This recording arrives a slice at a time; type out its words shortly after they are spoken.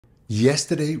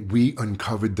Yesterday, we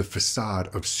uncovered the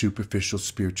facade of superficial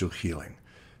spiritual healing.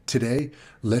 Today,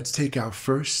 let's take our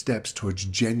first steps towards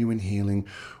genuine healing,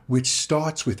 which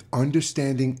starts with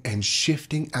understanding and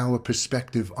shifting our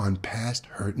perspective on past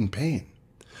hurt and pain.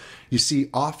 You see,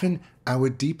 often our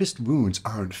deepest wounds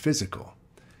aren't physical.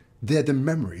 They're the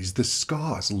memories, the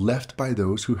scars left by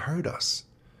those who hurt us.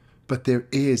 But there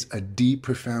is a deep,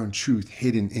 profound truth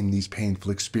hidden in these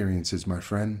painful experiences, my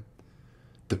friend.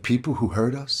 The people who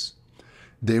hurt us,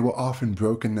 they were often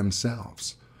broken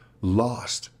themselves,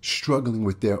 lost, struggling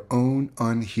with their own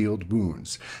unhealed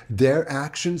wounds. Their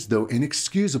actions, though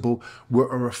inexcusable, were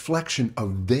a reflection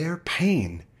of their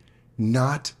pain,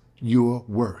 not your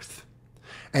worth.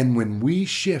 And when we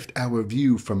shift our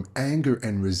view from anger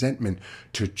and resentment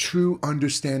to true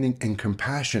understanding and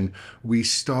compassion, we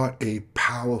start a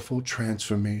powerful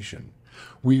transformation.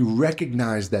 We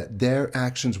recognize that their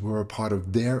actions were a part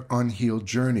of their unhealed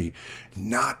journey,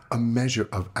 not a measure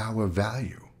of our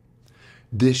value.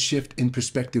 This shift in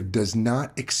perspective does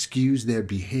not excuse their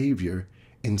behavior.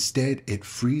 Instead, it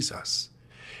frees us.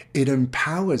 It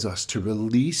empowers us to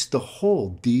release the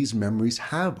hold these memories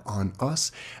have on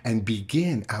us and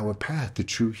begin our path to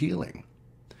true healing.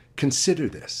 Consider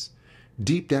this.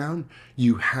 Deep down,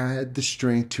 you had the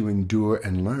strength to endure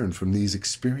and learn from these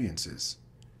experiences.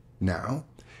 Now,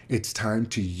 it's time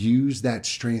to use that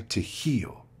strength to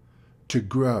heal, to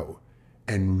grow,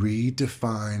 and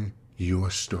redefine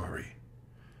your story.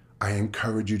 I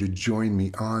encourage you to join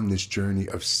me on this journey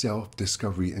of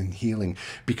self-discovery and healing,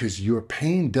 because your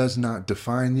pain does not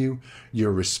define you,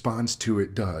 your response to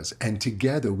it does. And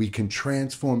together we can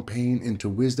transform pain into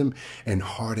wisdom and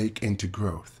heartache into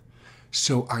growth.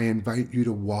 So I invite you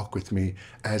to walk with me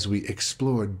as we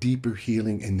explore deeper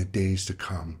healing in the days to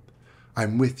come.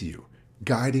 I'm with you,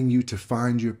 guiding you to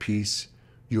find your peace,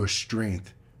 your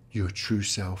strength, your true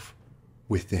self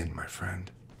within, my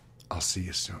friend. I'll see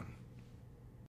you soon.